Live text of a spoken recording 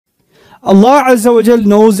Allah Azza wa Jal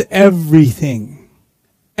knows everything.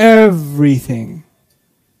 Everything.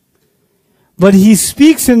 But He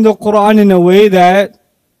speaks in the Quran in a way that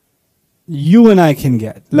you and I can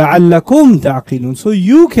get. لَعَلَّكُمْ تَعْقِلُونَ. So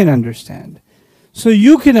you can understand. So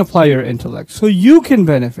you can apply your intellect. So you can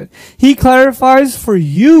benefit. He clarifies for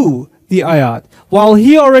you the ayat, while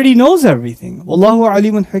He already knows everything. Wallahu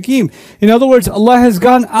alimun hakim. In other words, Allah has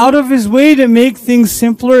gone out of His way to make things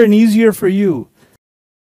simpler and easier for you.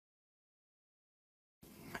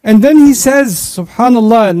 And then He says,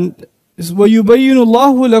 subhanallah, وَيُبَيِّنُ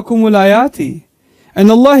اللَّهُ لَكُمُ الْآيَاتِ.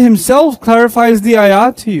 And Allah Himself clarifies the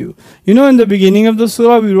ayat to you. You know, in the beginning of the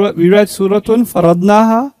surah, we read Suratun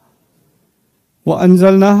Faradnaha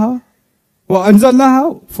وَأَنزَلْنَاهَا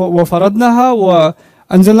وَفَرَدْنَاهَا وَأَنزَلْنَا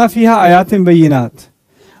فِيهَا آيَاتٍ بَيِّنَاتٍ.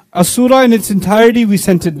 A surah in its entirety, we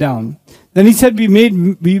sent it down. Then He said we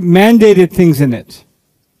mandated things in it.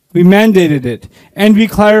 We mandated it. And we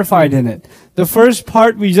clarified in it. The first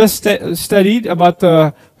part we just studied about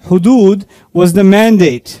the hudud was the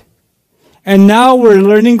mandate. And now we're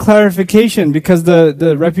learning clarification because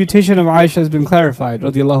the reputation of Aisha has been clarified,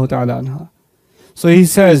 radiallahu ta'ala anha. So He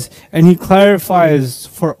says, and He clarifies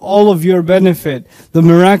for all of your benefit the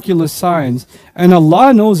miraculous signs. And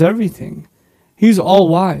Allah knows everything. He's all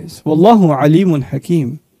wise. Wallahu alimun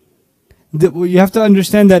hakim. You have to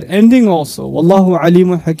understand that ending also. Wallahu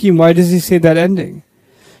alimun hakim. Why does He say that ending?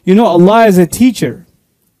 You know, Allah is a teacher.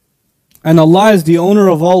 And Allah is the owner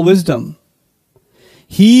of all wisdom.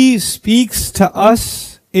 He speaks to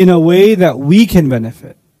us in a way that we can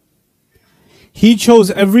benefit. He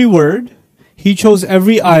chose every word. He chose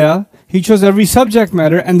every ayah. He chose every subject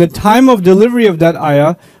matter and the time of delivery of that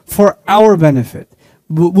ayah for our benefit,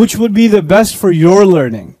 which would be the best for your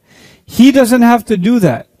learning. He doesn't have to do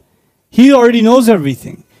that. He already knows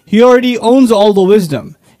everything. He already owns all the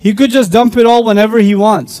wisdom. He could just dump it all whenever He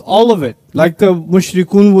wants, all of it. Like the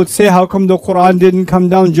mushrikun would say, how come the Quran didn't come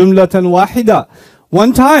down jumlatan wahida?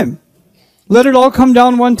 One time. Let it all come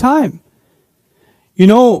down one time. You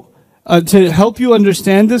know, to help you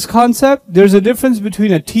understand this concept, there's a difference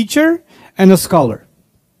between a teacher and a scholar.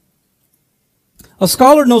 A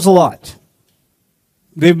scholar knows a lot.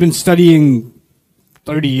 They've been studying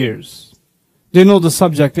 30 years. They know the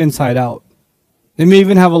subject inside out. They may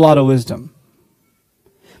even have a lot of wisdom.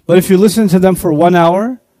 But if you listen to them for 1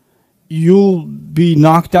 hour, you'll be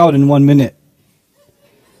knocked out in 1 minute.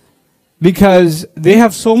 Because they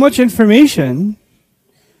have so much information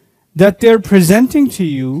that they're presenting to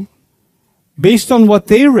you based on what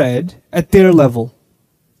they read at their level.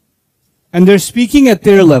 And they're speaking at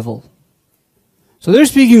their level. So they're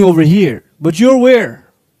speaking over here, but you're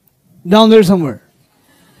where? Down there somewhere.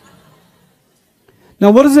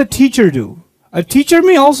 Now what does a teacher do? A teacher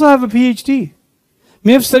may also have a PhD,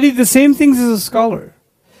 may have studied the same things as a scholar.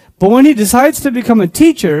 But when he decides to become a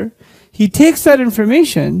teacher, he takes that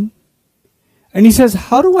information and he says,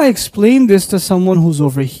 how do I explain this to someone who's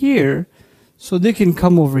over here so they can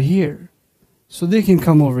come over here? So they can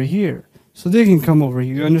come over here. So they can come over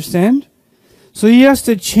here. You understand? So he has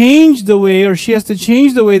to change the way, or she has to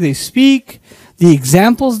change the way they speak, the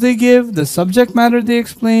examples they give, the subject matter they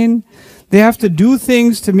explain. They have to do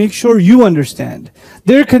things to make sure you understand.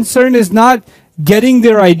 Their concern is not getting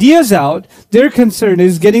their ideas out. Their concern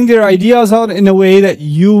is getting their ideas out in a way that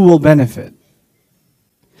you will benefit.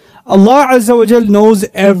 Allah Azza wa Jal knows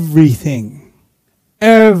everything.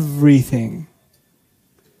 Everything.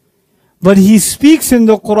 But He speaks in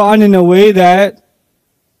the Quran in a way that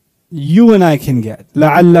you and I can get.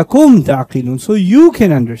 لَعَلَّكُمْ تَعْقِلُونَ. So you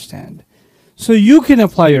can understand. So you can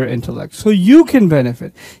apply your intellect. So you can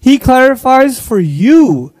benefit. He clarifies for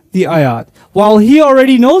you the ayat, while He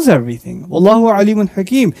already knows everything. Wallahu alimun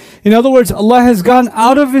hakim. In other words, Allah has gone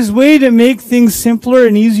out of His way to make things simpler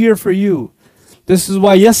and easier for you. This is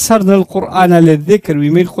why يَسَّرْنَا الْقُرْآنَ لِلذِّكْرِ.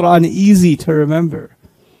 We made Quran easy to remember.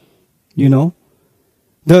 You know?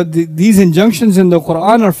 These injunctions in the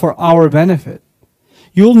Quran are for our benefit.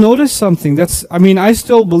 You'll notice something I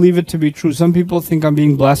still believe it to be true. Some people think I'm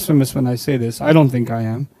being blasphemous when I say this. I don't think I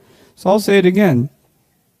am. So I'll say it again.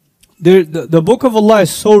 The book of Allah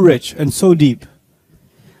is so rich and so deep.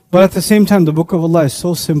 But at the same time, the book of Allah is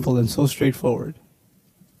so simple and so straightforward.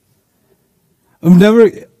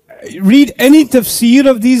 Read any tafsir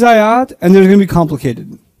of these ayat and they're going to be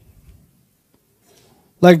complicated.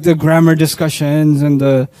 Like the grammar discussions and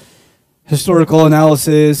the historical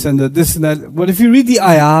analysis and the this and that. But if you read the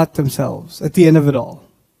ayat themselves, at the end of it all,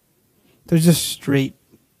 they're just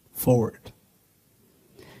straightforward.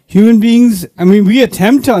 Human beings, we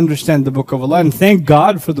attempt to understand the book of Allah, and thank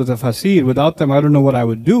God for the tafsir. Without them, I don't know what I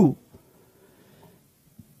would do.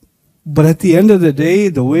 But at the end of the day,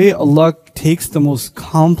 the way Allah takes the most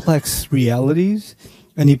complex realities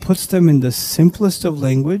and He puts them in the simplest of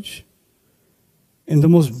language, in the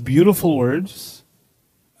most beautiful words,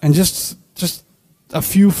 and just a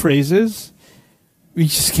few phrases, we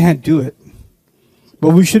just can't do it. But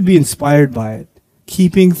we should be inspired by it.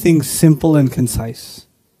 Keeping things simple and concise.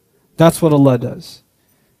 That's what Allah does.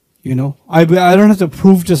 You know, I don't have to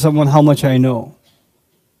prove to someone how much I know.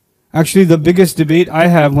 Actually, the biggest debate I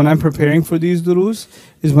have when I'm preparing for these durus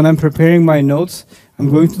is when I'm preparing my notes, I'm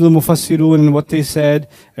going through the Mufassirun and what they said,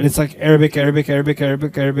 and it's like Arabic,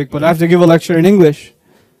 but I have to give a lecture in English.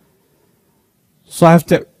 So I have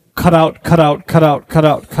to cut out.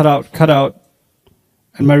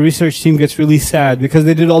 And my research team gets really sad because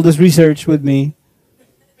they did all this research with me.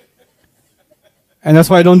 And that's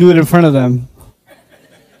why I don't do it in front of them.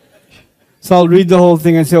 So I'll read the whole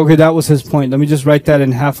thing and say, okay, that was his point. Let me just write that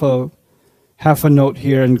in half a note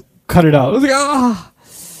here and cut it out. I was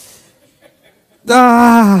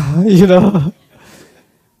like, you know.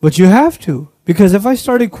 But you have to, because if I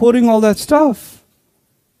started quoting all that stuff,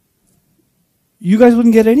 you guys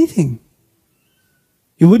wouldn't get anything.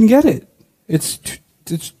 You wouldn't get it. It's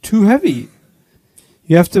too heavy.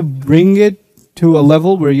 You have to bring it to a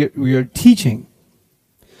level where you're teaching.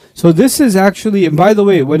 So this is actually, and by the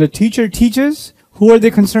way, when a teacher teaches, who are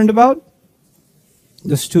they concerned about?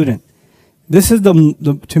 The student. This is to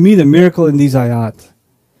me the miracle in these ayat,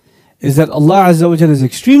 is that Allah Azza wa Jalla is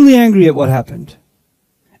extremely angry at what happened,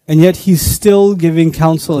 and yet He's still giving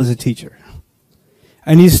counsel as a teacher,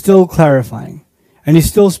 and He's still clarifying, and He's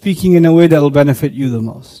still speaking in a way that will benefit you the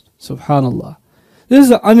most. Subhanallah. This is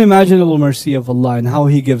the unimaginable mercy of Allah and how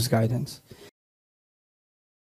He gives guidance.